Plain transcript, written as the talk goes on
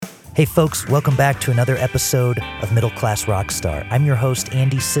Hey folks, welcome back to another episode of Middle Class Rockstar. I'm your host,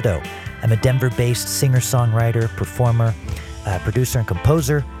 Andy Sido. I'm a Denver-based singer-songwriter, performer, producer, and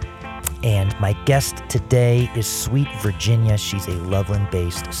composer. And my guest today is Sweet Virginia. She's a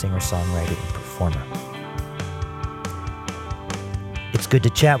Loveland-based singer-songwriter and performer. It's good to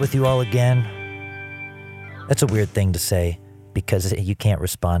chat with you all again. That's a weird thing to say because you can't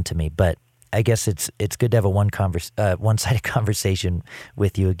respond to me, but I guess it's good to have a one-sided conversation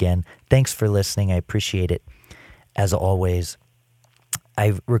with you again. Thanks for listening. I appreciate it, as always.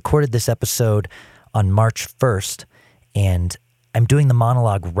 I recorded this episode on March 1st, and I'm doing the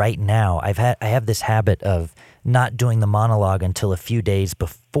monologue right now. I have this habit of not doing the monologue until a few days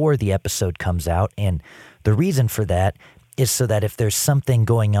before the episode comes out, and the reason for that is so that if there's something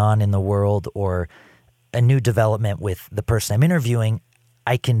going on in the world or a new development with the person I'm interviewing,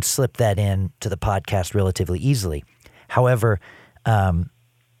 I can slip that in to the podcast relatively easily. However,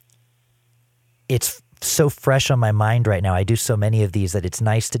 it's so fresh on my mind right now. I do so many of these that it's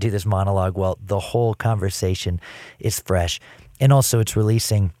nice to do this monologue while the whole conversation is fresh. And also it's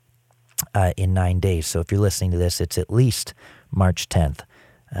releasing in 9 days. So if you're listening to this, it's at least March 10th.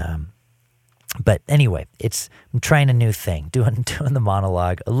 But anyway, I'm trying a new thing, doing the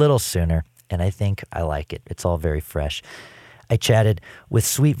monologue a little sooner, and I think I like it. It's all very fresh. I chatted with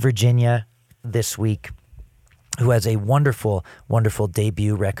Sweet Virginia this week, who has a wonderful, wonderful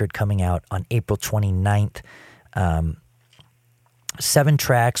debut record coming out on April 29th. 7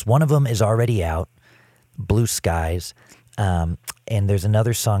 tracks. One of them is already out, Blue Skies. And there's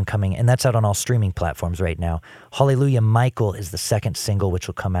another song coming, and that's out on all streaming platforms right now. Hallelujah Michael is the second single, which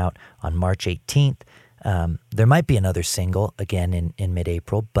will come out on March 18th. There might be another single, again, in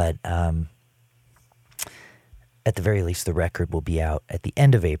mid-April, but at the very least, the record will be out at the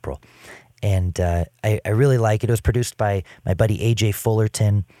end of April. And I really like it. It was produced by my buddy AJ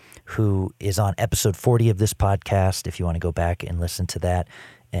Fullerton, who is on episode 40 of this podcast, if you want to go back and listen to that.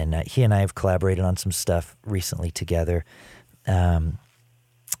 And he and I have collaborated on some stuff recently together. So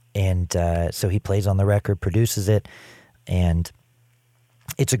he plays on the record, produces it, and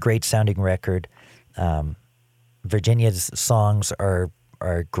it's a great sounding record. Virginia's songs are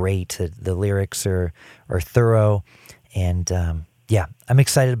great. The lyrics are thorough, and I'm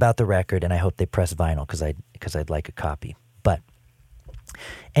excited about the record, and I hope they press vinyl because I'd like a copy. But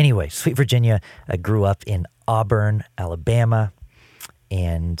anyway, Sweet Virginia grew up in Auburn, Alabama,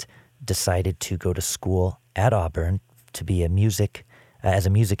 and decided to go to school at Auburn to be as a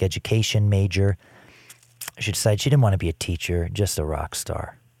music education major. She decided she didn't want to be a teacher, just a rock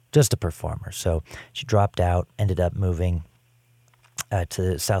star, just a performer. So she dropped out, ended up moving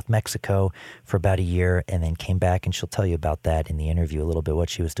to South Mexico for about a year, and then came back, and she'll tell you about that in the interview a little bit, what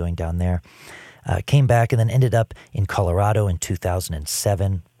she was doing down there. Came back and then ended up in Colorado in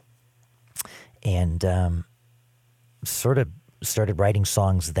 2007, and sort of started writing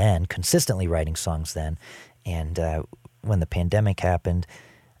songs then, consistently writing songs then. And when the pandemic happened,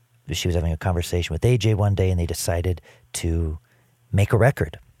 she was having a conversation with AJ one day, and they decided to make a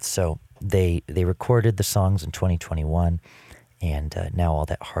record. So they recorded the songs in 2021, and now all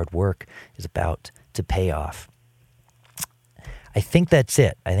that hard work is about to pay off. I think that's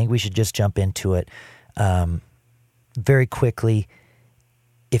it. I think we should just jump into it very quickly.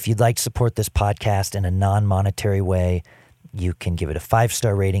 If you'd like to support this podcast in a non-monetary way, you can give it a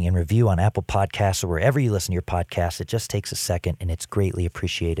 5-star rating and review on Apple Podcasts or wherever you listen to your podcasts. It just takes a second, and it's greatly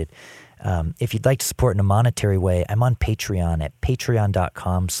appreciated. If you'd like to support in a monetary way, I'm on Patreon at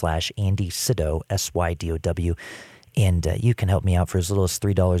patreon.com/Andy Sido, SYDOW. And you can help me out for as little as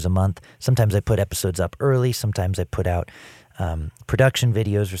 $3 a month. Sometimes I put episodes up early. Sometimes I put out production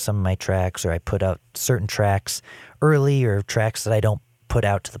videos for some of my tracks, or I put out certain tracks early, or tracks that I don't put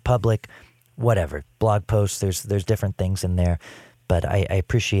out to the public. Whatever, blog posts, there's different things in there. But I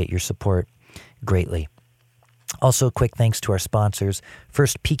appreciate your support greatly. Also, a quick thanks to our sponsors.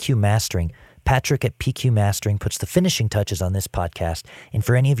 First, PQ Mastering. Patrick at PQ Mastering puts the finishing touches on this podcast. And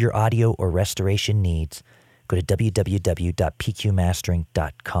for any of your audio or restoration needs, go to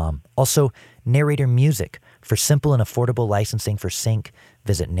www.pqmastering.com. Also, Narrator Music. For simple and affordable licensing for sync,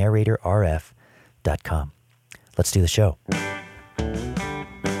 visit narratorrf.com. Let's do the show.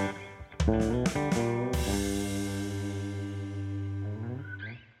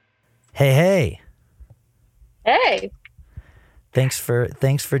 Hey. Hey. Thanks for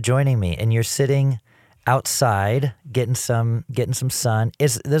joining me. And you're sitting outside getting some sun.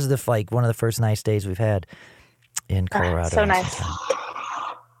 This is one of the first nice days we've had in Colorado. So nice.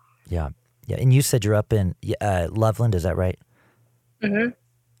 Yeah. And you said you're up in Loveland, is that right? Mm-hmm.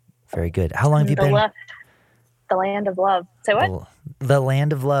 Very good. How long have you been? The land of love. Say what? The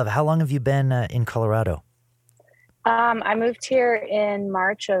land of love. How long have you been in Colorado? I moved here in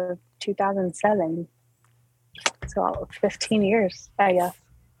March of 2007. So 15 years, I guess.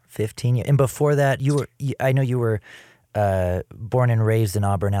 15 years. And before that, I know you were born and raised in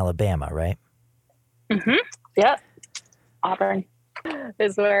Auburn, Alabama, right? Mm-hmm. Yep. Auburn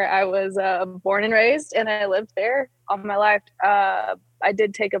is where I was born and raised, and I lived there all my life. I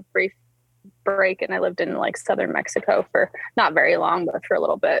did take a brief break, and I lived in like southern Mexico for not very long, but for a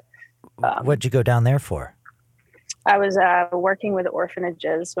little bit. What'd you go down there for? I was working with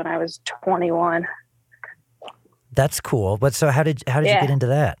orphanages when I was 21. That's cool. But so how did you get into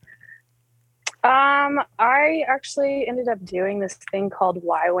that? I actually ended up doing this thing called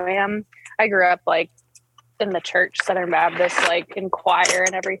YWAM. I grew up like in the church, Southern Baptist, like in choir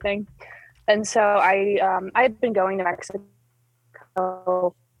and everything. And so I had been going to Mexico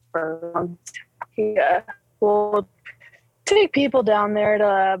for a long time. We'll take people down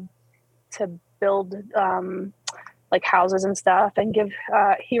there to build like houses and stuff, and give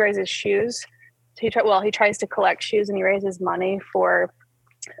he raises shoes. He tries to collect shoes, and he raises money for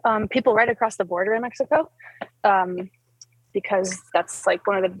people right across the border in Mexico, because that's like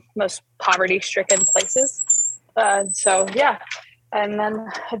one of the most poverty-stricken places. So yeah, and then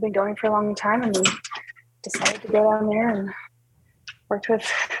I've been going for a long time, and we decided to go down there and worked with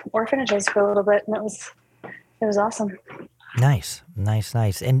orphanages for a little bit, and it was awesome. Nice.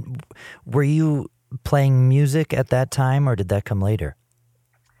 And were you playing music at that time, or did that come later?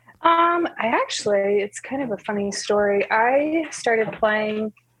 It's kind of a funny story. I started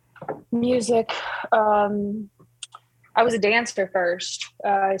playing music. I was a dancer first.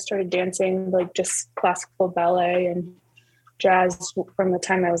 I started dancing like just classical ballet and jazz from the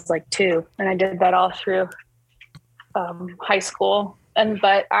time I was like 2. And I did that all through high school.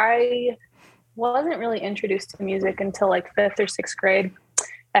 But I wasn't really introduced to music until like 5th or 6th grade.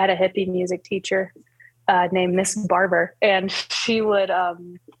 I had a hippie music teacher named Miss Barber, and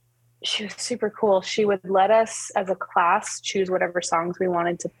she was super cool. She would let us as a class choose whatever songs we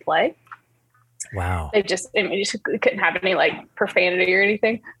wanted to play. Wow. You couldn't have any like profanity or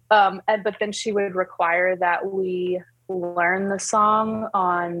anything. But then she would require that we learn the song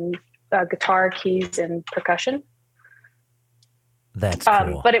on guitar, keys, and percussion. That's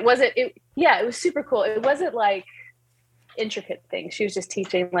cool. But it was super cool. It wasn't like intricate things. She was just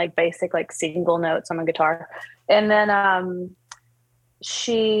teaching like basic, like single notes on the guitar. And then I don't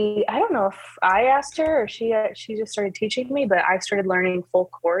know if I asked her or she just started teaching me, but I started learning full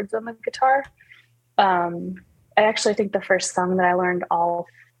chords on the guitar. I actually think the first song that I learned all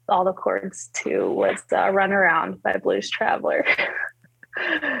the chords to was Run Around by Blues Traveler.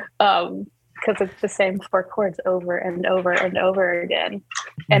 Because it's the same 4 chords over and over and over again.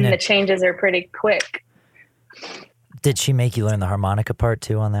 And the changes are pretty quick. Did she make you learn the harmonica part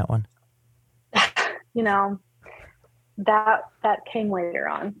too on that one? That came later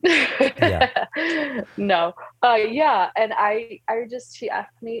on. Yeah. No. Yeah. And she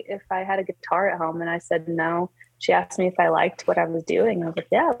asked me if I had a guitar at home, and I said no. She asked me if I liked what I was doing. I was like,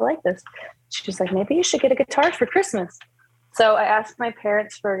 yeah, I like this. She was like, maybe you should get a guitar for Christmas. So I asked my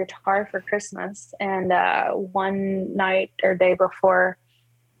parents for a guitar for Christmas, and one night or day before,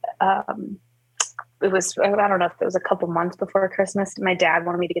 I don't know if it was a couple months before Christmas, my dad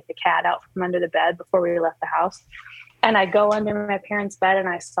wanted me to get the cat out from under the bed before we left the house. And I go under my parents' bed and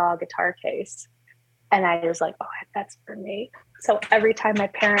I saw a guitar case, and I was like, oh, that's for me. So every time my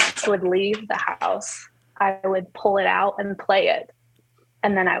parents would leave the house, I would pull it out and play it.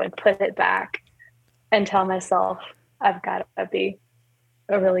 And then I would put it back and tell myself, I've got to be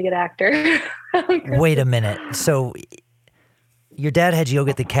a really good actor. Wait a minute. So your dad had you go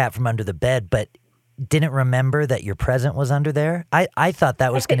get the cat from under the bed, but didn't remember that your present was under there? I thought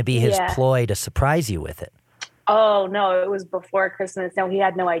that was going to be his ploy to surprise you with it. Oh, no, it was before Christmas. No, he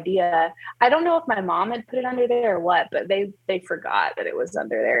had no idea. I don't know if my mom had put it under there or what, but they forgot that it was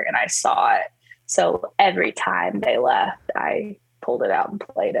under there, and I saw it. So every time they left, I pulled it out and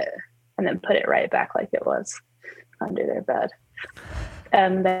played it, and then put it right back like it was under their bed.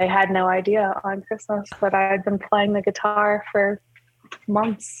 And they had no idea on Christmas that I had been playing the guitar for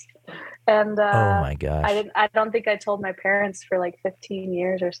months. And oh my gosh. I don't think I told my parents for like 15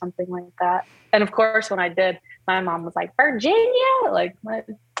 years or something like that. And of course, when I did, my mom was like, Virginia, like,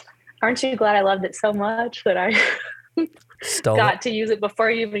 aren't you glad I loved it so much that I got to use it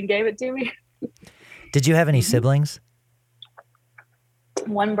before you even gave it to me? Did you have any siblings?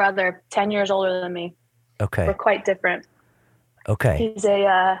 One brother, 10 years older than me. Okay. We're quite different. Okay. He's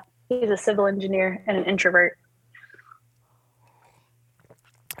a civil engineer and an introvert.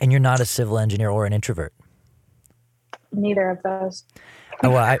 And you're not a civil engineer or an introvert? neither of those. Oh,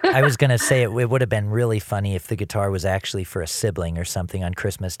 well, I was going to say it would have been really funny if the guitar was actually for a sibling or something on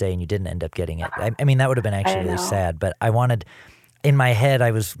Christmas Day and you didn't end up getting it. I mean, that would have been actually really sad, but I wanted, in my head,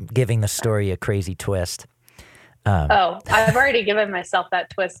 I was giving the story a crazy twist. I've already given myself that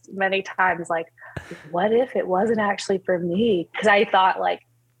twist many times. Like, what if it wasn't actually for me? Because I thought, like,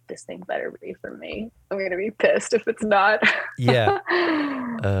 this thing better be for me. I'm going to be pissed if it's not. Yeah.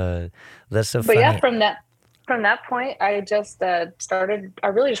 That's so funny. But yeah, from that point, I just started, I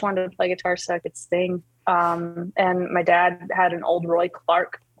really just wanted to play guitar so I could sing. And my dad had an old Roy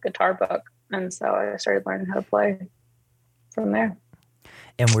Clark guitar book. And so I started learning how to play from there.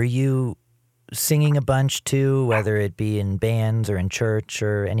 And were you singing a bunch too, whether it be in bands or in church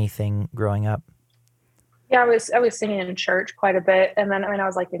or anything growing up? Yeah, I was singing in church quite a bit. And then, I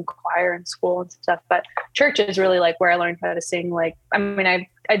was like in choir in school and stuff, but church is really like where I learned how to sing. Like, I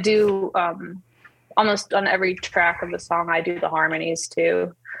do, almost on every track of the song, I do the harmonies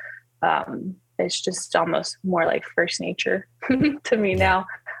too. It's just almost more like first nature to me now.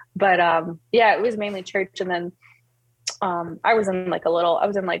 But, yeah, it was mainly church. And then, I was in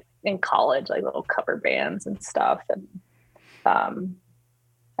in college, like little cover bands and stuff. And,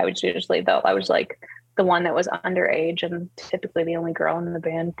 I was like the one that was underage and typically the only girl in the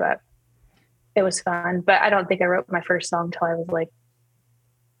band, but it was fun. But I don't think I wrote my first song until I was like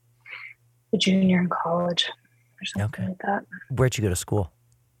a junior in college or something like that. Where'd you go to school?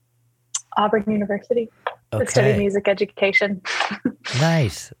 Auburn University. Okay. I studied music education.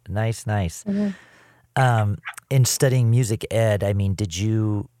 Nice. Mm-hmm. In studying music ed, I mean, did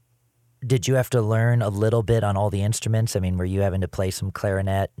you have to learn a little bit on all the instruments? I mean, were you having to play some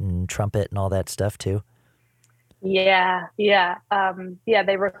clarinet and trumpet and all that stuff too? Yeah.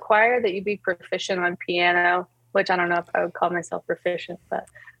 They require that you be proficient on piano, which I don't know if I would call myself proficient, but,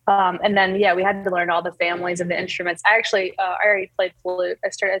 and then, we had to learn all the families of the instruments. I actually, I already played flute. I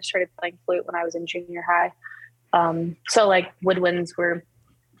started playing flute when I was in junior high. So like woodwinds were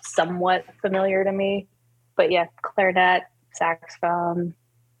somewhat familiar to me, but yeah, clarinet, saxophone,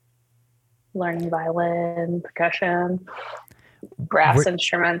 learning violin, percussion, brass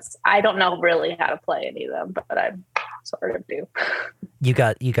instruments. I don't know really how to play any of them, but I sort of do. You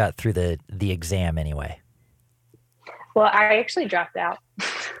got through the exam anyway. Well, I actually dropped out.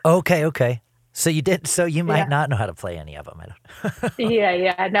 Okay. So you did. So you might not know how to play any of them. I don't.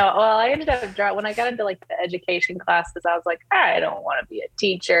 Yeah. No. Well, I ended up when I got into like the education classes, I was like, I don't want to be a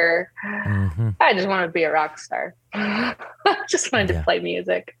teacher. Mm-hmm. I just want to be a rock star. I just wanted to play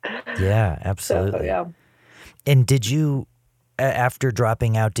music. Yeah, absolutely. So, yeah. And did you, after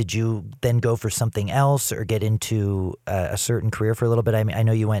dropping out, did you then go for something else or get into a certain career for a little bit? I mean, I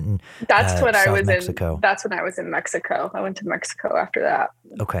know you went in. That's when I was Mexico. That's when I was in Mexico. I went to Mexico after that.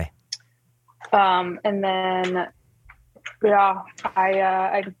 Okay. And then,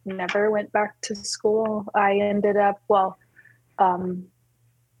 I never went back to school. I ended up, I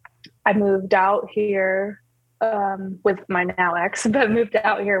moved out here, with my now ex, but moved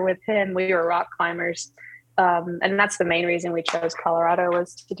out here with him. We were rock climbers. And that's the main reason we chose Colorado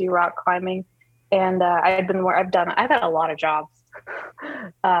was to do rock climbing. And, I've had a lot of jobs.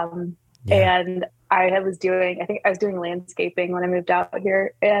 And I was doing landscaping when I moved out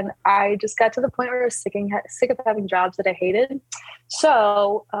here, and I just got to the point where I was sick of having jobs that I hated.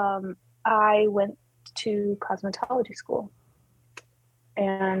 So I went to cosmetology school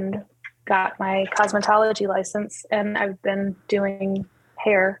and got my cosmetology license, and I've been doing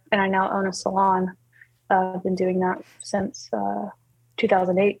hair, and I now own a salon. I've been doing that since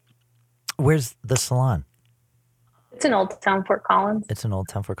 2008. Where's the salon? It's in Old Town Fort Collins.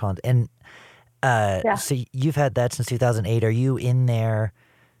 And so you've had that since 2008. Are you in there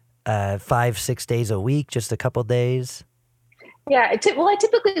 5-6 days a week, just a couple days? Yeah. I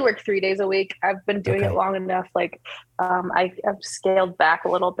typically work 3 days a week. I've been doing it long enough. Like, I've scaled back a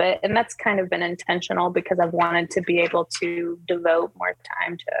little bit, and that's kind of been intentional because I've wanted to be able to devote more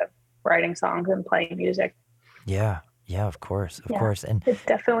time to writing songs and playing music. Yeah. Of course. And it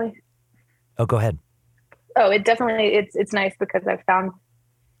definitely. Oh, go ahead. Oh, it's nice because I've found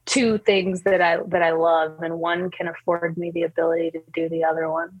two things that I love, and one can afford me the ability to do the other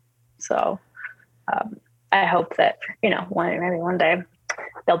one. So I hope that, maybe one day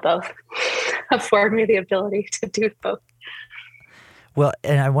they'll both afford me the ability to do both. Well,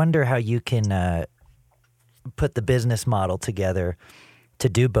 and I wonder how you can put the business model together to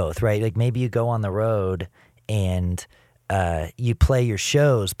do both, right? Like maybe you go on the road and you play your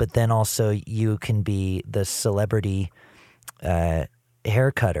shows, but then also you can be the celebrity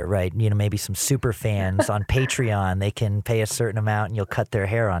hair cutter, right? Maybe some super fans on Patreon, they can pay a certain amount and you'll cut their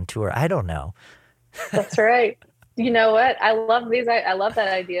hair on tour. I don't know. That's right. You know what? I love these. I love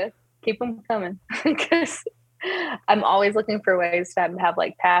that idea. Keep them coming because I'm always looking for ways to have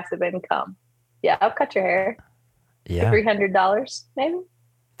like passive income. Yeah, I'll cut your hair. Yeah, $300 maybe.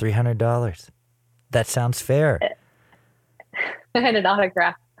 $300. That sounds fair. And an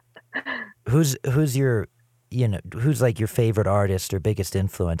autograph. Who's your, who's like your favorite artist or biggest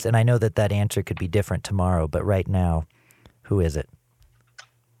influence? And I know that that answer could be different tomorrow, but right now, who is it?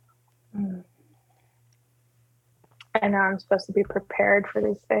 I know I'm supposed to be prepared for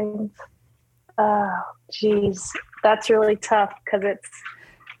these things. Oh, geez, that's really tough because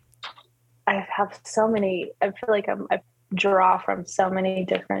I have so many. I feel like I draw from so many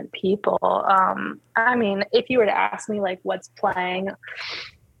different people. I mean, if you were to ask me like what's playing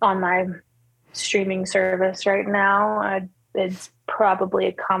on my streaming service right now, it's probably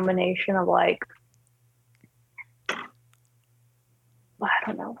a combination of like, I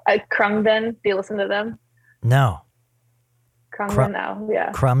don't know, Krungden. Do you listen to them? No. Krungden, no,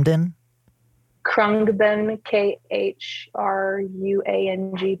 yeah. Krungden? Krungben,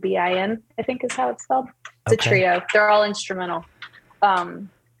 Khruangbin, I think is how it's spelled. It's a trio. They're all instrumental. I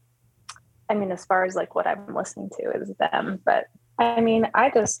mean, as far as like what I'm listening to is them, but I mean,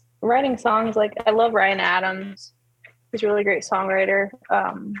 I just writing songs, like I love Ryan Adams. He's a really great songwriter.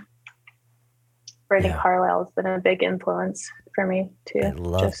 Brandi Carlile has been a big influence for me too. I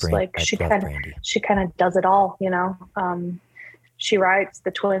love Brandi. She kind of does it all, you know. She writes,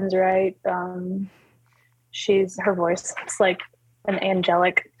 the twins write. Her voice, it's like an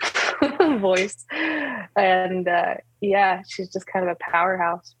angelic voice. And she's just kind of a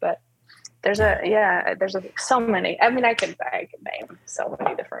powerhouse, but there's so many. I mean, I could name so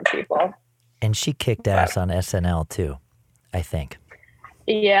many different people. And she kicked ass on SNL too, I think.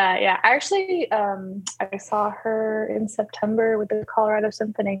 Yeah. Actually, I saw her in September with the Colorado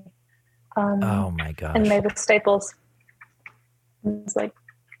Symphony. Oh my gosh. And Mavis Staples. It was like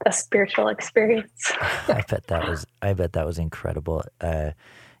a spiritual experience. I bet that was incredible. Her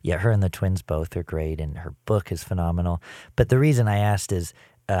and the twins both are great, and her book is phenomenal. But the reason I asked is,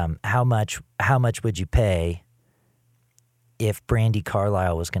 how much would you pay if Brandi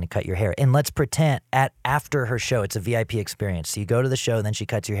Carlile was going to cut your hair? And let's pretend after her show, it's a VIP experience. So you go to the show, and then she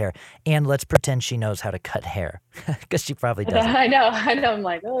cuts your hair, and let's pretend she knows how to cut hair because she probably doesn't. I know. I'm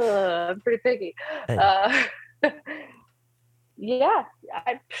like, oh, I'm pretty picky. Yeah,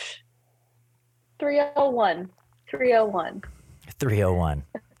 301. 301.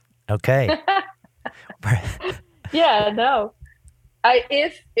 Okay. Yeah, no.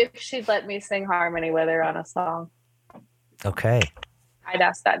 If she'd let me sing harmony with her on a song. Okay. I'd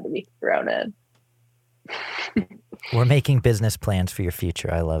ask that to be thrown in. We're making business plans for your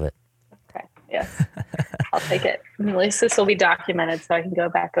future. I love it. Okay. Yes. I'll take it. At least this will be documented so I can go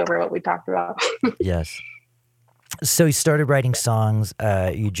back over what we talked about. Yes. So you started writing songs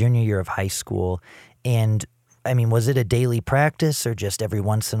your junior year of high school, and I mean, was it a daily practice or just every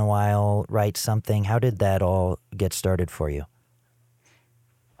once in a while write something? How did that all get started for you?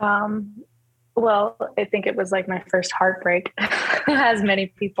 Well, I think it was like my first heartbreak, as many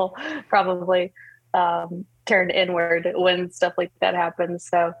people probably turned inward when stuff like that happened.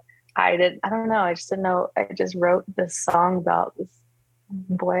 So I don't know. I just didn't know. I just wrote this song about this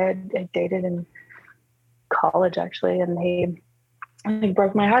boy I dated in college, actually, and he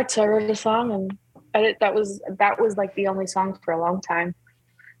broke my heart. So I wrote a song, and that was like the only song for a long time.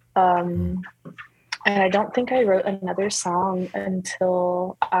 And I don't think I wrote another song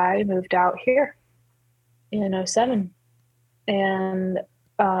until I moved out here in 2007. And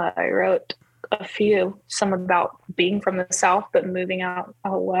I wrote some about being from the South, but moving out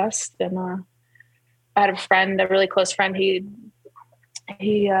West. And I had a really close friend. He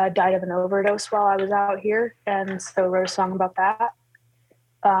died of an overdose while I was out here. And so I wrote a song about that.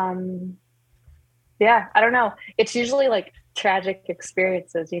 Yeah, I don't know. It's usually like tragic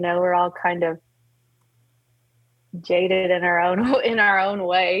experiences, we're all kind of jaded in our own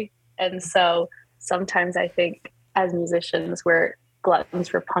way. And so sometimes I think as musicians, we're gluttons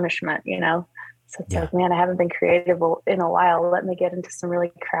for punishment, So it's like, man, I haven't been creative in a while. Let me get into some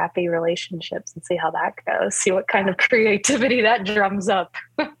really crappy relationships and see how that goes. See what kind of creativity that drums up.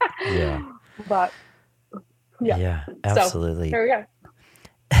 Yeah. But yeah, absolutely. So, here we go.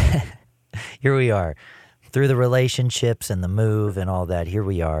 Here we are, through the relationships and the move and all that. Here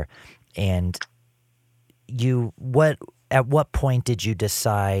we are. And at what point did you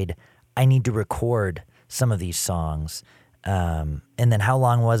decide I need to record some of these songs? And then how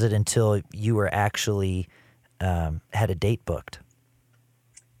long was it until you were actually had a date booked?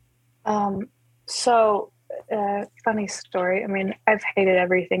 So funny story. I mean, I've hated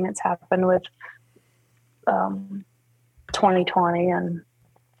everything that's happened with 2020 and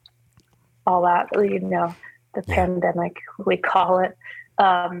all that, the pandemic, we call it.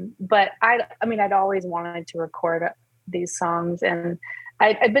 But I'd always wanted to record these songs, and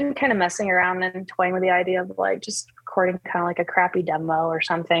I've been kind of messing around and toying with the idea of like just recording kind of like a crappy demo or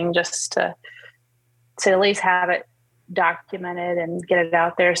something, just to at least have it documented and get it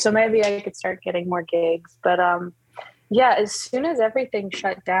out there. So maybe I could start getting more gigs. But as soon as everything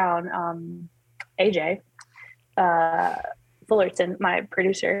shut down, AJ Fullerton, my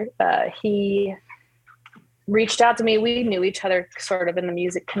producer, he reached out to me. We knew each other sort of in the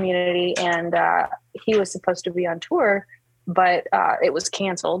music community, and he was supposed to be on tour, but it was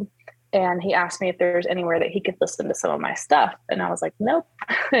canceled. And he asked me if there's anywhere that he could listen to some of my stuff. And I was like, nope.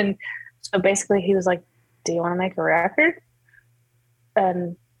 And so basically he was like, do you want to make a record?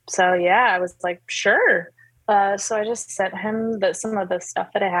 And so, I was like, sure. So I just sent him some of the stuff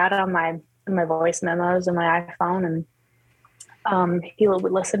that I had on my voice memos and my iPhone, and he would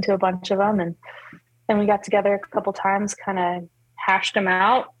listen to a bunch of them, and we got together a couple times, kind of hashed them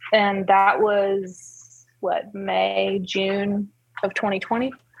out. And that was May, June of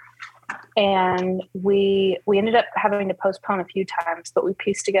 2020. And we ended up having to postpone a few times, but we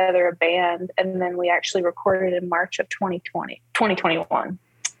pieced together a band, and then we actually recorded in March of 2021.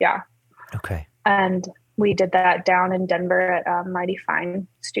 Yeah. Okay. And we did that down in Denver at Mighty Fine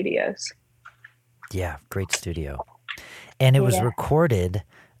Studios. Yeah, great studio. And it was recorded.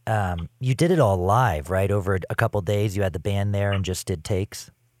 You did it all live, right? Over a couple of days, you had the band there and just did takes.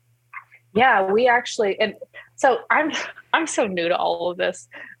 Yeah, we actually, and so I'm so new to all of this.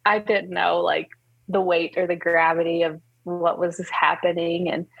 I didn't know like the weight or the gravity of what was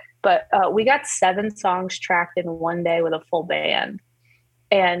happening, but we got 7 songs tracked in one day with a full band,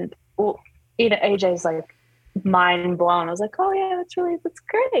 and AJ's like mind blown. I was like, oh yeah, that's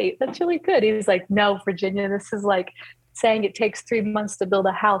great, that's really good. He was like, no, Virginia, this is like saying it takes 3 months to build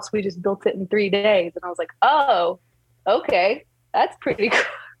a house. We just built it in 3 days. And I was like, oh, okay, that's pretty cool.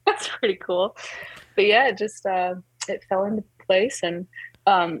 That's pretty cool. But yeah, it just it fell into place. And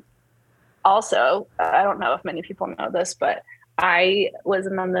also, I don't know if many people know this, but I was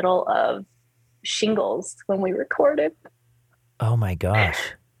in the middle of shingles when we recorded. Oh my gosh.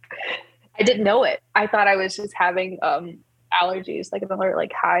 I didn't know it. I thought I was just having allergies, like another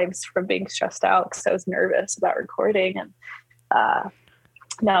like hives from being stressed out because I was nervous about recording. And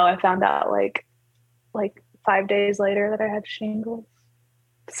no, I found out like 5 days later that I had shingles.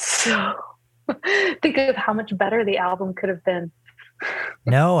 So think of how much better the album could have been.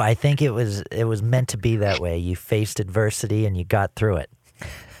 No, I think it was meant to be that way. You faced adversity and you got through it.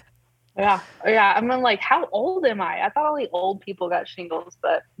 Yeah. I'm like, how old am I? I thought only old people got shingles,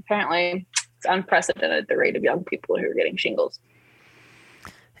 but apparently it's unprecedented, the rate of young people who are getting shingles.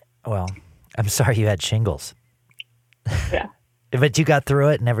 Well, I'm sorry you had shingles. Yeah. But you got through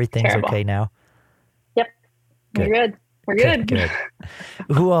it and everything's Terrible. Okay now? Yep. Good. We're good. Good.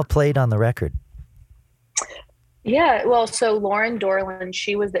 Who all played on the record? Yeah, well, so Lauren Dorland,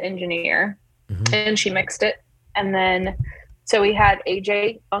 she was the engineer, and she mixed it. And then, so we had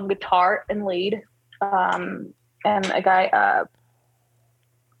AJ on guitar and lead, and a guy,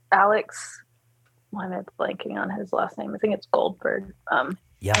 Alex, why am I blanking on his last name? I think it's Goldberg.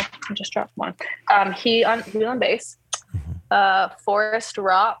 Yeah. I just dropped one. He was on bass. Forrest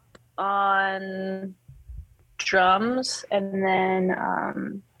Ropp on drums, and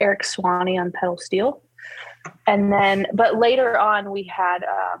then Eric Swanee on pedal steel. And then, but later on we had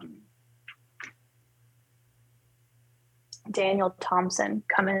Daniel Thompson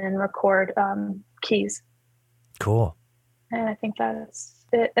come in and record keys. Cool. And I think that's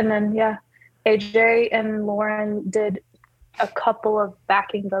it. And then, AJ and Lauren did a couple of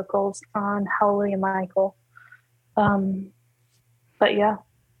backing vocals on Hallelujah Michael. But yeah,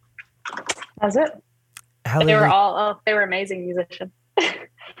 that's it. Hallelujah. They were amazing musicians.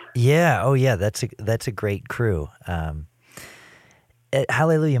 Yeah. Oh, yeah. That's a great crew.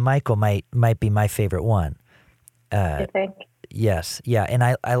 Hallelujah Michael might be my favorite one. You think? Yes. Yeah. And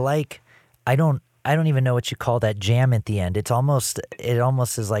I like. I don't even know what you call that jam at the end. It almost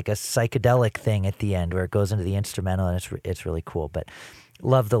is like a psychedelic thing at the end where it goes into the instrumental, and it's really cool. But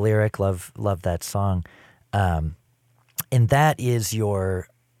love the lyric. Love that song. And that's your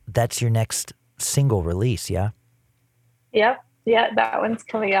next single release. Yeah. Yep. Yeah, that one's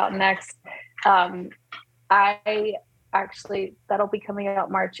coming out next. I actually, that'll be coming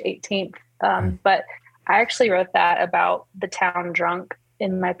out March 18th. But I actually wrote that about the town drunk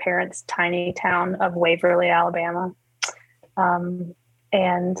in my parents' tiny town of Waverly, Alabama. And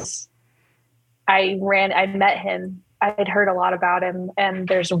I met him I'd heard a lot about him, and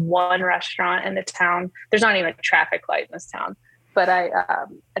there's one restaurant in the town. There's not even a traffic light in this town, but I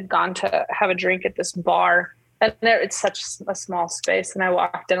had gone to have a drink at this bar, and there it's such a small space. And I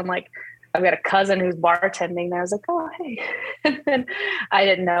walked in, I'm like, I've got a cousin who's bartending there. I was like, oh, hey. And then I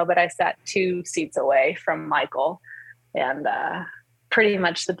didn't know, but I sat 2 seats away from Michael. And pretty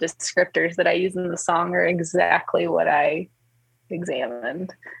much the descriptors that I use in the song are exactly what I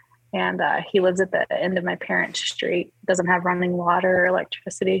examined. And he lives at the end of my parents' street, doesn't have running water or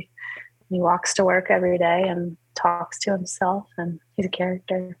electricity. He walks to work every day and talks to himself, and he's a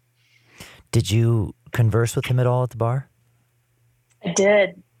character. Did you converse with him at all at the bar? I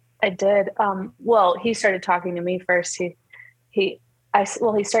did. Well, he started talking to me first. He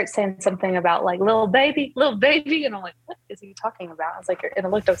starts saying something about like little baby. And I'm like, what is he talking about? I was like, and I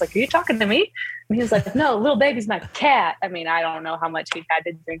looked, I was like, are you talking to me? And he was like, no, little baby's my cat. I mean, I don't know how much he had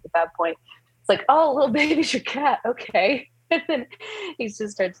to drink at that point. It's like, oh, little baby's your cat. Okay. And then he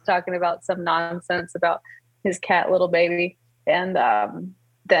just starts talking about some nonsense about his cat, little baby. And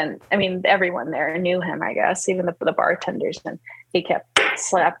then, I mean, everyone there knew him, I guess, even the bartenders. And he kept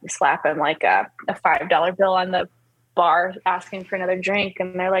slapping like a $5 bill on the bar, asking for another drink.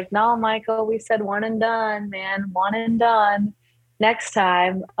 And they're like, no, Michael, we said one and done, man, one and done next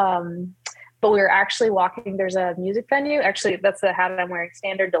time. But we were actually walking, there's a music venue. Actually, that's the hat I'm wearing,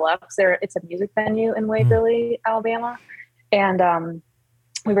 Standard Deluxe. It's a music venue in Waverly, Alabama. And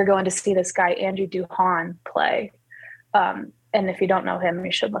we were going to see this guy, Andrew Duhon, play. And if you don't know him,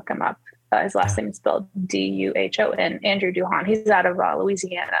 you should look him up. His last name is spelled Duhon, Andrew Duhon. He's out of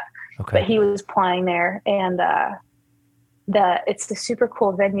Louisiana, but he was playing there. And it's a super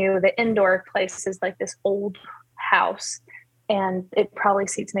cool venue. The indoor place is like this old house, and it probably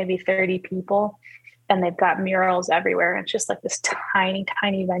seats maybe 30 people. And they've got murals everywhere. And it's just like this tiny,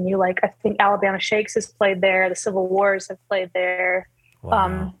 tiny venue. Like I think Alabama Shakes has played there. The Civil Wars have played there.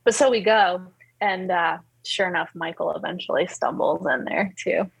 Wow. But so we go, and sure enough, Michael eventually stumbles in there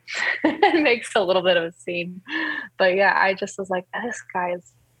too and makes a little bit of a scene. But yeah, I just was like, this guy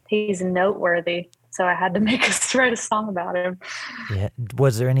he's noteworthy. So I had to write a song about him. Yeah.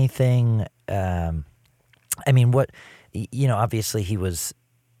 Was there anything, I mean, obviously he was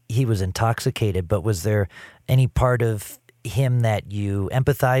intoxicated, but was there any part of him that you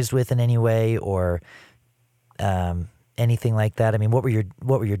empathized with in any way, or anything like that? I mean, what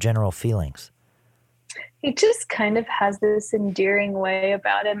were your general feelings? He just kind of has this endearing way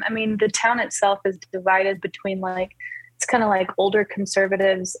about him. I mean, the town itself is divided between it's kind of like older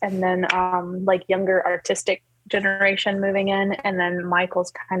conservatives and then like younger artistic generation moving in. And then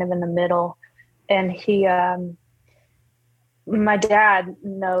Michael's kind of in the middle. And my dad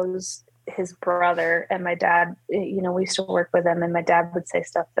knows his brother, and my dad, we used to work with him, and my dad would say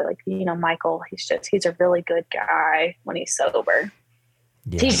stuff that Michael, he's a really good guy when he's sober.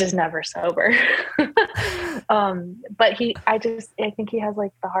 Yeah. He's just never sober. But I think he has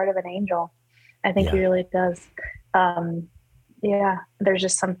like the heart of an angel. I think he really does. Yeah, there's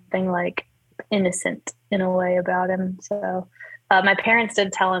just something like innocent in a way about him. So my parents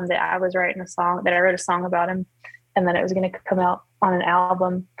did tell him that I wrote a song about him, and that it was going to come out on an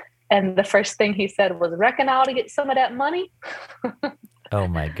album. And the first thing he said was, reckon I ought to get some of that money. Oh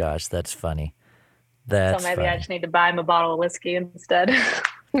my gosh, that's funny. So maybe I just need to buy him a bottle of whiskey instead.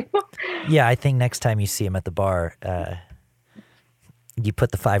 Yeah, I think next time you see him at the bar, you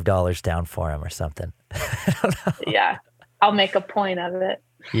put the $5 down for him or something. I don't know. Yeah, I'll make a point of it.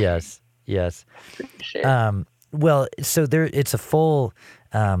 Yes. Sure. Well, so it's a full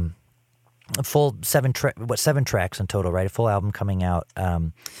 7 tracks in total, right? A full album coming out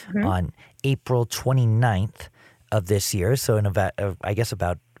on April 29th of this year. So in I guess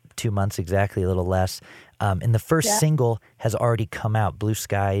about 2 months exactly, a little less. And the first single has already come out. Blue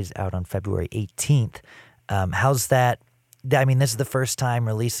Skies out on February 18th. How's that? I mean, this is the first time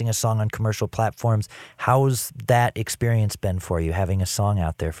releasing a song on commercial platforms. How's that experience been for you, having a song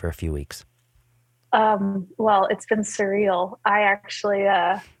out there for a few weeks? Well, it's been surreal. I actually,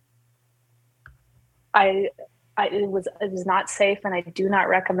 it was not safe, and I do not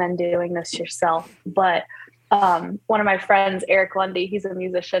recommend doing this yourself. But one of my friends, Eric Lundy, he's a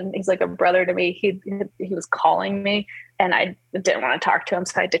musician. He's like a brother to me. He was calling me, and I didn't want to talk to him,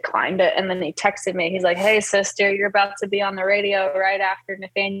 so I declined it. And then he texted me. He's like, "Hey, sister, you're about to be on the radio right after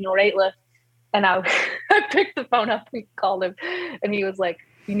Nathaniel Rateliff." And I picked the phone up and called him, and he was like,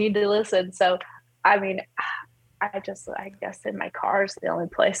 "You need to listen." So, I mean, I guess in my car is the only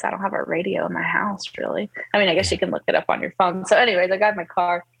place. I don't have a radio in my house, really. I mean, I guess you can look it up on your phone. So anyways, I got in my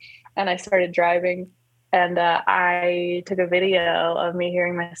car and I started driving, And I took a video of me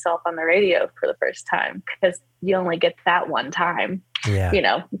hearing myself on the radio for the first time, because you only get that one time, Yeah. you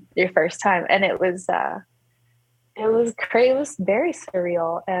know, your first time. And it was great. It was very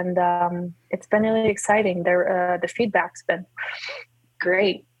surreal. And it's been really exciting. The feedback's been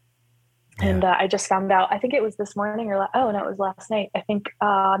great. Yeah. And I just found out, I think it was this morning no, it was last night. I think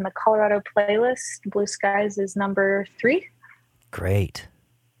on the Colorado playlist, Blue Skies is number 3. Great.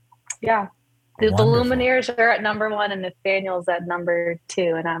 Yeah. The Wonderful. Lumineers are at number 1 and Nathaniel's at number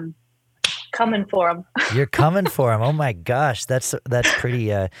 2, and I'm coming for them. You're coming for them. Oh my gosh. That's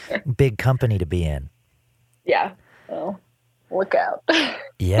pretty big company to be in. Yeah. Well, look out.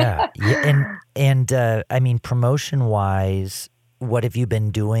 Yeah. And I mean, promotion wise, what have you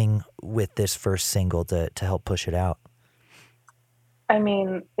been doing with this first single to help push it out? I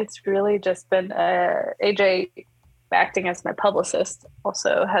mean, it's really just been AJ acting as my publicist.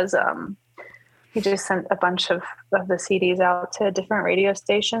 Also has he just sent a bunch of the CDs out to different radio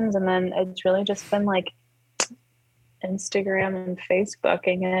stations, and then it's really just been like Instagram and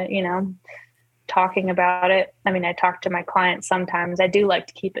Facebooking it, you know, talking about it. I mean, I talk to my clients sometimes. I do like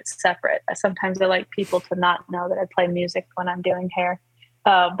to keep it separate. Sometimes I like people to not know that I play music when I'm doing hair,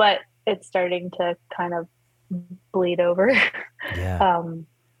 but it's starting to kind of bleed over. Yeah.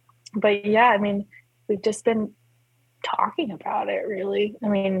 But yeah, I mean, we've just been talking about it, really. I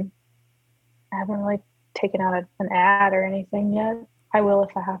mean, I haven't really taken out an ad or anything yet. I will if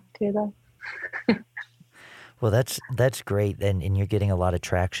I have to, though. Well, that's great, and you're getting a lot of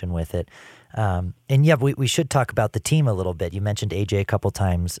traction with it. And yeah, we should talk about the team a little bit. You mentioned AJ a couple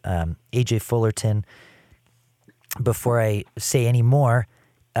times. AJ Fullerton, before I say any more,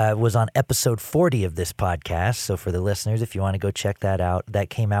 was on episode 40 of this podcast. So for the listeners, if you want to go check that out, that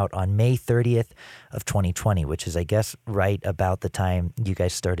came out on May 30th of 2020, which is, I guess, right about the time you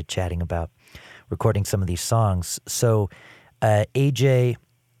guys started chatting about recording some of these songs. So AJ,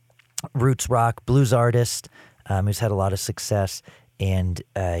 roots rock, blues artist, who's had a lot of success, and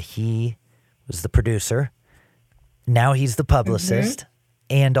he was the producer. Now he's the publicist,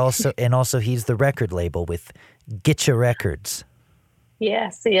 and also he's the record label with Getcha Records.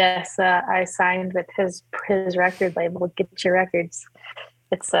 Yes. I signed with his record label, Getcha Records.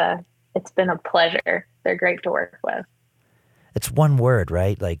 It's been a pleasure. They're great to work with. It's one word,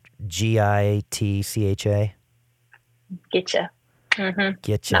 right? Like Gitcha. Getcha. Mm-hmm.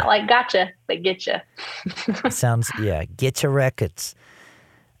 Getcha. Not like gotcha, but getcha. Sounds, yeah. Getcha Records.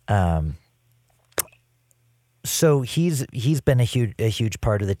 So he's been a huge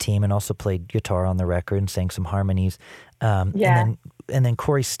part of the team, and also played guitar on the record and sang some harmonies. And then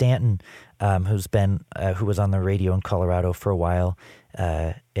Corey Stanton, who was on the radio in Colorado for a while,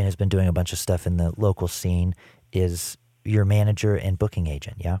 and has been doing a bunch of stuff in the local scene, is your manager and booking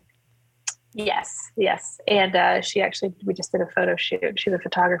agent. Yeah. Yes. And we just did a photo shoot. She's a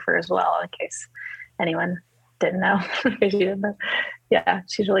photographer as well, in case anyone didn't know. Because she didn't know. Yeah,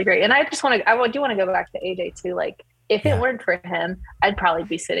 she's really great. And I do want to go back to AJ too. Like, if it weren't for him, I'd probably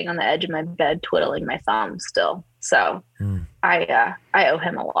be sitting on the edge of my bed twiddling my thumbs still. So I owe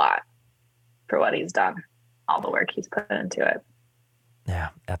him a lot for what he's done, all the work he's put into it.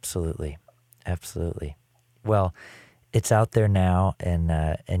 Yeah, absolutely. Well, it's out there now,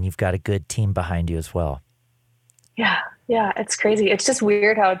 and you've got a good team behind you as well. Yeah, it's crazy. It's just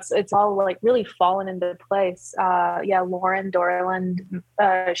weird how it's all like really fallen into place. Lauren Dorland,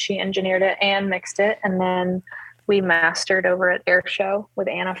 she engineered it and mixed it, and then we mastered over at Air Show with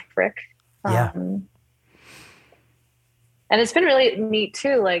Anna Frick. And it's been really neat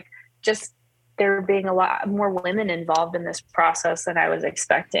too, like just there being a lot more women involved in this process than I was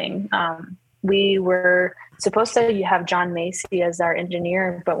expecting. We were supposed to have John Macy as our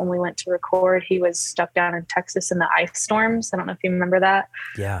engineer, but when we went to record, he was stuck down in Texas in the ice storms. I don't know if you remember that.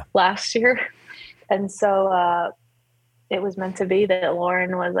 Yeah. Last year. And so it was meant to be that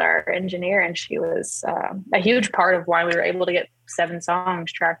Lauren was our engineer, and she was a huge part of why we were able to get 7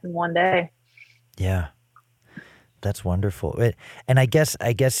 songs tracked in one day. Yeah. That's wonderful. And I guess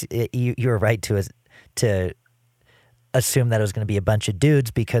you were right to assume that it was going to be a bunch of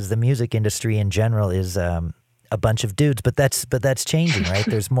dudes, because the music industry in general is a bunch of dudes, but that's changing, right?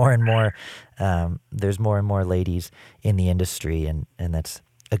 There's more and more ladies in the industry, and that's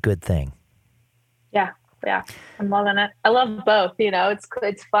a good thing. Yeah. I'm loving it. I love both,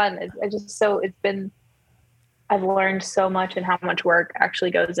 it's fun. I've learned so much, and how much work actually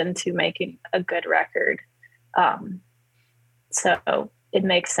goes into making a good record. So it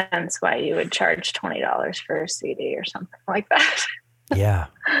makes sense why you would charge $20 for a CD or something like that. Yeah,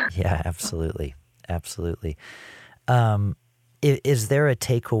 absolutely. Is there a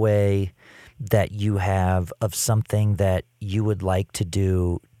takeaway that you have of something that you would like to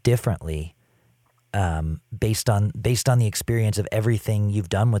do differently, based on the experience of everything you've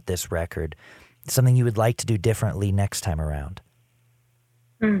done with this record, something you would like to do differently next time around?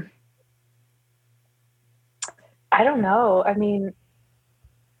 I don't know. I mean,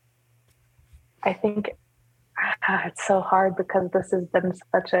 I think it's so hard because this has been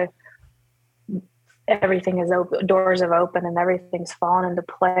such a, everything is open, doors have opened and everything's fallen into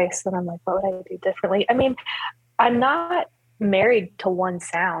place. And I'm like, what would I do differently? I mean, I'm not married to one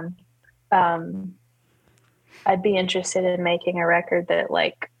sound. I'd be interested in making a record that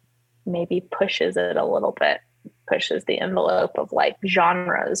like maybe pushes it a little bit, pushes the envelope of like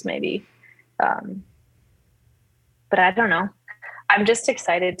genres maybe. But I don't know. I'm just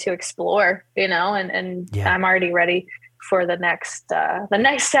excited to explore, you know, and Yeah. I'm already ready for the next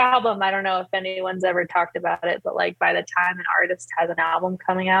album. I don't know if anyone's ever talked about it, but like by the time an artist has an album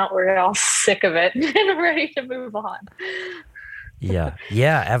coming out, we're all sick of it and ready to move on. Yeah.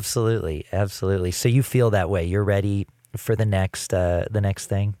 Yeah, absolutely. Absolutely. So you feel that way. You're ready for the next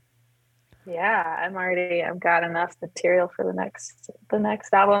thing? Yeah, I've got enough material for the next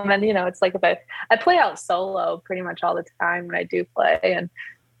album. And, you know, it's like if I play out solo pretty much all the time when I do play, and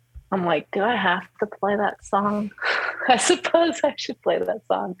I'm like, do I have to play that song? I suppose I should play that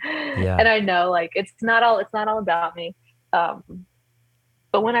song. Yeah. And I know like, it's not all about me.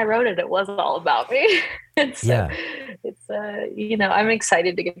 But when I wrote it, it was all about me. And so it's, you know, I'm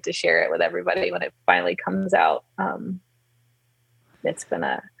excited to get to share it with everybody when it finally comes out. It's been,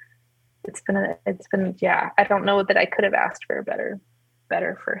 yeah, I don't know that I could have asked for a better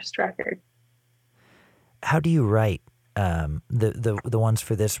first record. How do you write the ones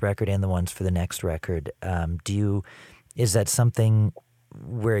for this record and the ones for the next record? Is that something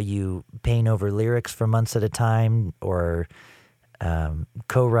where you paint over lyrics for months at a time, or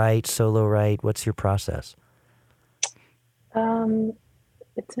co-write, solo write? What's your process?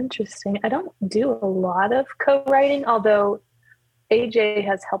 It's interesting. I don't do a lot of co-writing, although AJ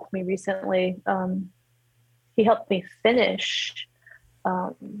has helped me recently. He helped me finish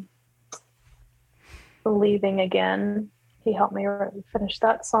Leaving Again. He helped me finish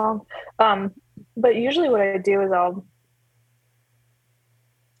that song. But usually what I do is I'll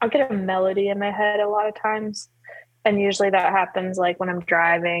get a melody in my head a lot of times. And usually that happens like when I'm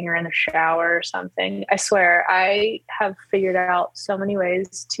driving or in the shower or something. I swear I have figured out so many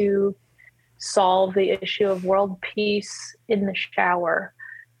ways to solve the issue of world peace in the shower.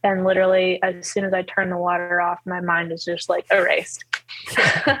 And literally as soon as I turn the water off, my mind is just like erased.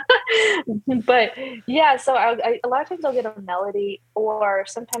 But yeah, so a lot of times I'll get a melody, or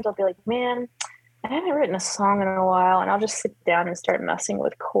sometimes I'll be like, man, I haven't written a song in a while, and I'll just sit down and start messing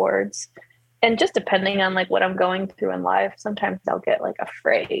with chords. And just depending on like what I'm going through in life, sometimes I'll get like a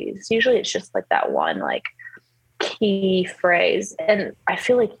phrase. Usually it's just like that one like key phrase. And I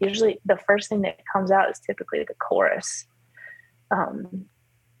feel like usually the first thing that comes out is typically the chorus. I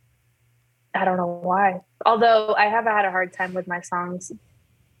don't know why. Although I have had a hard time with my songs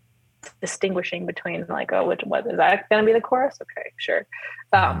distinguishing between like, what is that going to be the chorus? Okay, sure.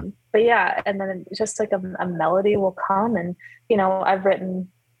 But yeah, and then just like a melody will come, and you know,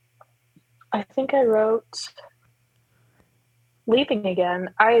 I think I wrote Leaving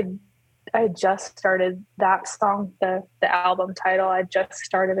Again. I just started that song, the album title. I just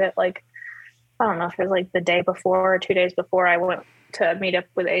started it like, I don't know if it was like the day before or 2 days before I went to meet up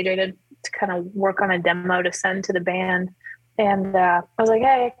with AJ to kind of work on a demo to send to the band. And I was like,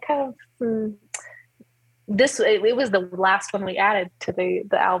 hey, I kind of, it was the last one we added to the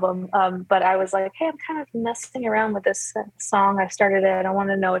album. But I was like, hey, I'm kind of messing around with this song. I started it. I want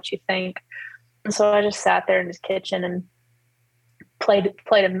to know what you think. And so I just sat there in his kitchen and played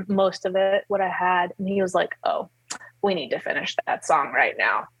most of it, what I had. And he was like, oh, we need to finish that song right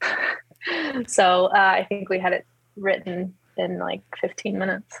now. So I think we had it written in like 15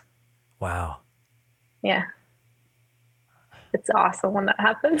 minutes. Wow. Yeah. It's awesome when that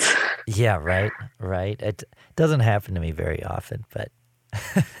happens. Yeah, right. It doesn't happen to me very often, but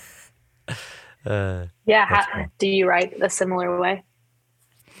yeah. Do you write a similar way?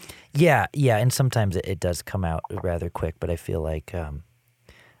 Yeah, and sometimes it does come out rather quick, but I feel like a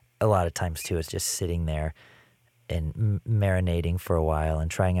lot of times too, it's just sitting there and marinating for a while and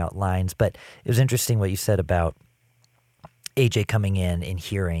trying out lines. But it was interesting what you said about AJ coming in and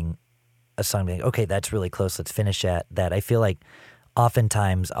hearing a song being, okay, that's really close, let's finish at that. I feel like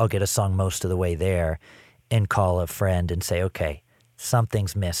oftentimes I'll get a song most of the way there and call a friend and say, okay,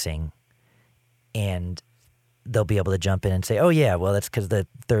 something's missing, and they'll be able to jump in and say, oh yeah, well that's because the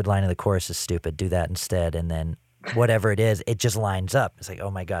third line of the chorus is stupid, do that instead. And then whatever it is, it just lines up. It's like, oh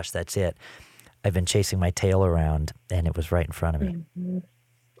my gosh, that's it. I've been chasing my tail around, and it was right in front of me. Mm-hmm.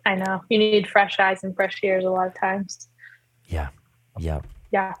 I know. You need fresh eyes and fresh ears a lot of times. Yeah. Yeah.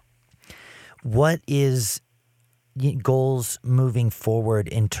 Yeah. What is goals moving forward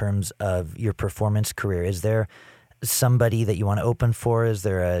in terms of your performance career? Is there somebody that you want to open for? Is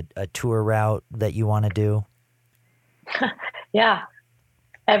there a tour route that you want to do? Yeah.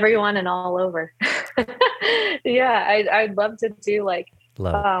 Everyone and all over. Yeah. I'd love to do like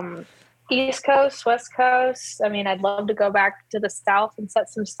East Coast, West Coast. I mean, I'd love to go back to the South and set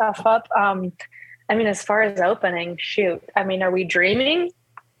some stuff up. I mean, as far as opening, shoot. I mean, are we dreaming?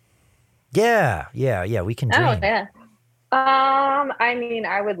 Yeah. We can dream. Oh, yeah. I mean,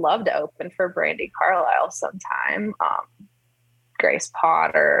 I would love to open for Brandi Carlile sometime. Grace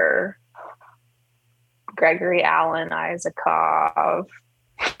Potter, Gregory Alan Isakov.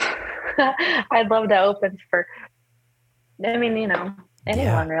 I'd love to open for, I mean, you know,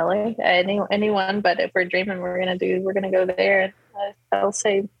 anyone really, anyone. But if we're dreaming, we're gonna go there. I'll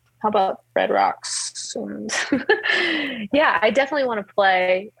say, how about Red Rocks? And yeah, I definitely want to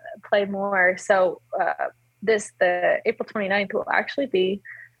play more. So the April 29th will actually be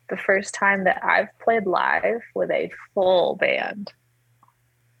the first time that I've played live with a full band.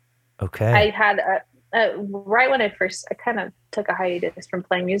 Okay. I had right when I kind of took a hiatus from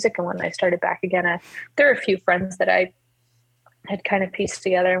playing music, and when I started back again, there were a few friends that I had kind of pieced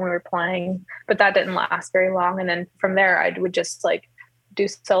together and we were playing, but that didn't last very long. And then from there, I would just like do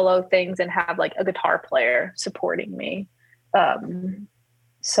solo things and have like a guitar player supporting me.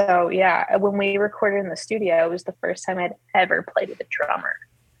 So yeah, when we recorded in the studio, it was the first time I'd ever played with a drummer.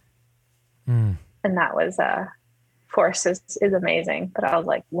 And that was, Force is amazing, but I was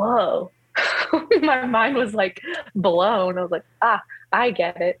like, whoa, my mind was like blown. I was like, I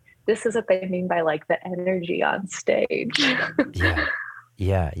get it. This is what they mean by like the energy on stage.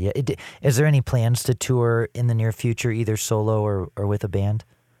 Yeah. Is there any plans to tour in the near future, either solo or with a band?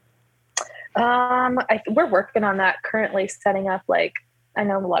 We're working on that currently, setting up like, I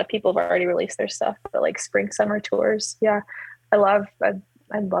know a lot of people have already released their stuff, but like spring, summer tours. Yeah. I'd love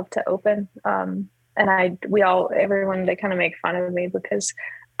to open. And everyone, they kind of make fun of me because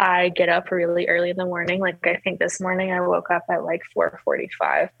I get up really early in the morning. Like I think this morning I woke up at like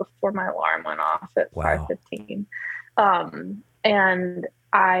 4:45 before my alarm went off at 5:15. And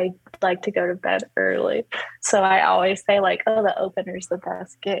I like to go to bed early. So I always say like, oh, the opener's the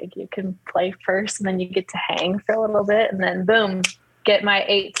best gig. You can play first and then you get to hang for a little bit and then boom, get my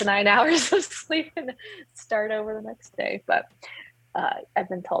 8 to 9 hours of sleep and start over the next day. But I've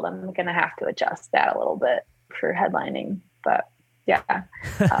been told I'm going to have to adjust that a little bit for headlining. But yeah,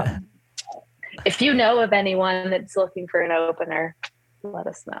 if you know of anyone that's looking for an opener, let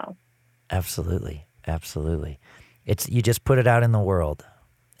us know. Absolutely. You just put it out in the world.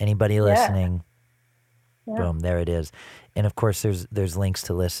 Anybody listening, boom, there it is. And of course, there's links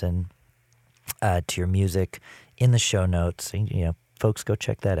to listen to your music in the show notes. You know, folks, go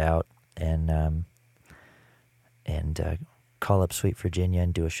check that out and call up Sweet Virginia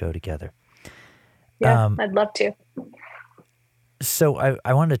and do a show together. Yeah, I'd love to. So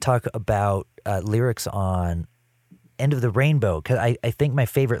I wanted to talk about lyrics on End of the Rainbow, because I think my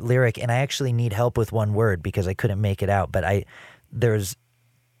favorite lyric, and I actually need help with one word because I couldn't make it out, but this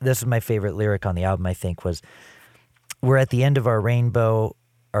is my favorite lyric on the album, I think, was, we're at the end of our rainbow,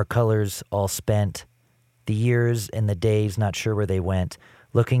 our colors all spent, the years and the days not sure where they went,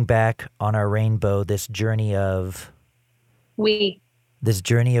 looking back on our rainbow, this journey of we,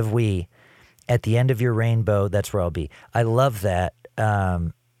 at the end of your rainbow, that's where I'll be. I love that.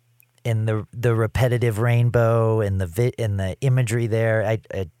 In the repetitive rainbow and the imagery there,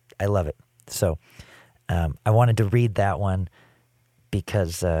 I love it. So I wanted to read that one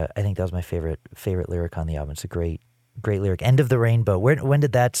because I think that was my favorite lyric on the album. It's a great lyric. End of the Rainbow. When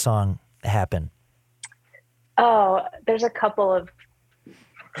did that song happen? Oh, there's a couple of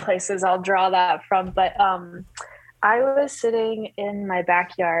places I'll draw that from, but I was sitting in my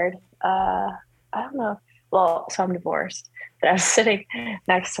backyard. I don't know. Well, so I'm divorced, but I was sitting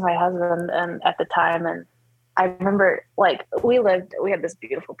next to my husband and at the time, and I remember like we had this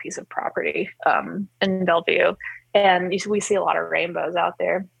beautiful piece of property in Bellevue, and we see a lot of rainbows out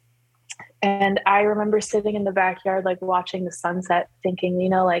there. And I remember sitting in the backyard, like watching the sunset, thinking,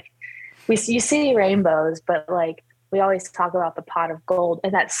 like you see rainbows, but like we always talk about the pot of gold,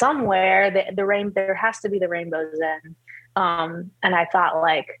 and that somewhere there has to be the rainbow's end. And I thought,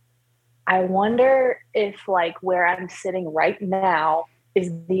 like, I wonder if like where I'm sitting right now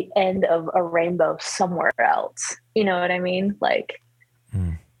is the end of a rainbow somewhere else. You know what I mean? Like,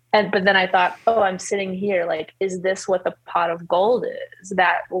 but then I thought, oh, I'm sitting here. Like, is this what the pot of gold is?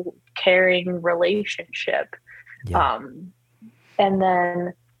 That caring relationship. Yeah. And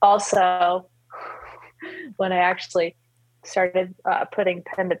then also when I actually started putting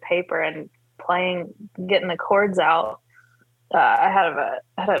pen to paper and playing, getting the chords out, I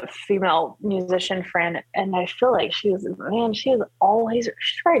had a female musician friend, and I feel like she was she's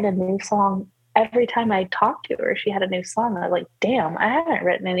writing a new song every time I talked to her. She had a new song. I was like, damn, I haven't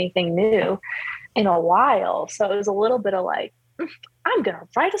written anything new in a while. So it was a little bit of like, I'm gonna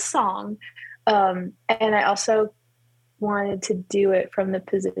write a song. And I also wanted to do it from the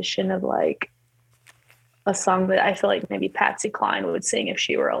position of like a song that I feel like maybe Patsy Cline would sing if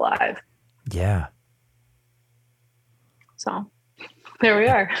she were alive. Yeah. So there we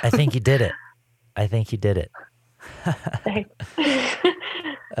are. I think you did it.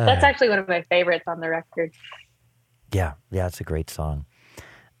 That's actually one of my favorites on the record. Yeah, it's a great song.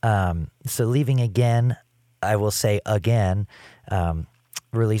 So Leaving Again, I will say again,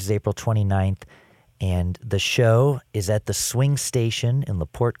 releases April 29th, and the show is at the Swing Station in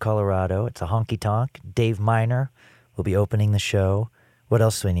LaPorte, Colorado. It's a honky-tonk. Dave Miner will be opening the show. What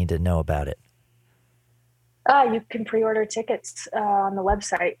else do we need to know about it? You can pre-order tickets on the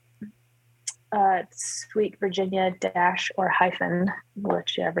website. Sweet Virginia - or hyphen,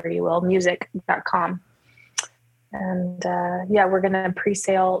 whichever you will, music.com. And we're going to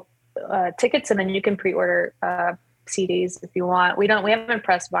pre-sale tickets, and then you can pre-order CDs if you want. We haven't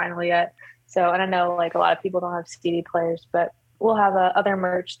pressed vinyl yet. So I don't know, like a lot of people don't have CD players, but we'll have other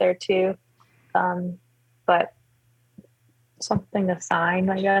merch there too. But something to sign,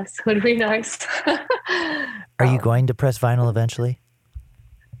 I guess, would be nice. Are you going to press vinyl eventually?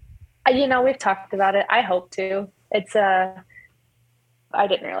 We've talked about it. I hope to. It's I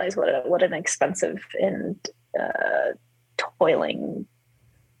didn't realize what an expensive and toiling.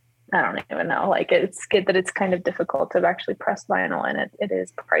 I don't even know. Like, it's good that it's kind of difficult to actually press vinyl, and it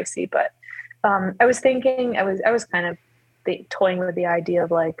is pricey. But I was thinking, I was kind of toying with the idea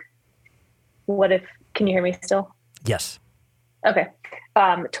of like, what if? Can you hear me still? Yes. Okay.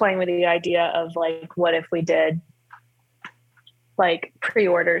 Toying with the idea of like, what if we did like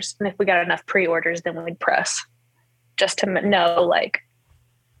pre-orders, and if we got enough pre-orders, then we'd press, just to know like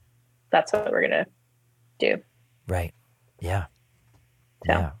that's what we're gonna do. Right. Yeah.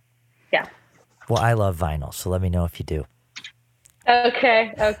 So, yeah. Well, I love vinyl, so let me know if you do.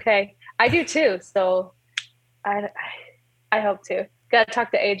 Okay. I do too. So I hope to. Got to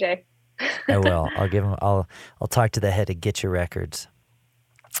talk to AJ. I will. I'll give him. I'll talk to the head of Get Your Records.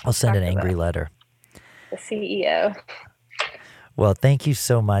 I'll send an angry letter. The CEO. Well, thank you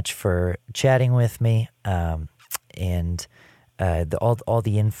so much for chatting with me. And all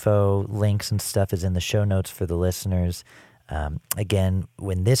the info, links, and stuff is in the show notes for the listeners. Again,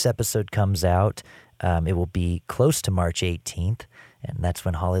 when this episode comes out, it will be close to March 18th, and that's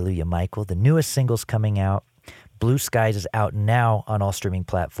when Hallelujah Michael, the newest single's coming out. Blue Skies is out now on all streaming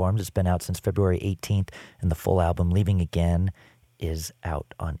platforms. It's been out since February 18th, and the full album, Leaving Again, is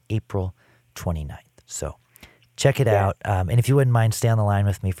out on April 29th. So check it out. And if you wouldn't mind, stay on the line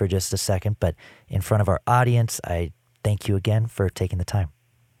with me for just a second. But in front of our audience, I thank you again for taking the time.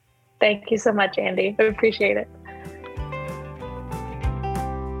 Thank you so much, Andy. I appreciate it.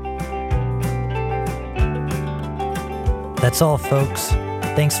 That's all, folks.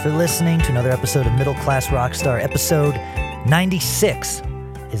 Thanks for listening to another episode of Middle Class Rockstar. Episode 96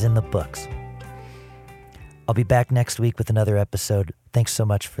 is in the books. I'll be back next week with another episode. Thanks so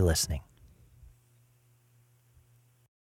much for listening.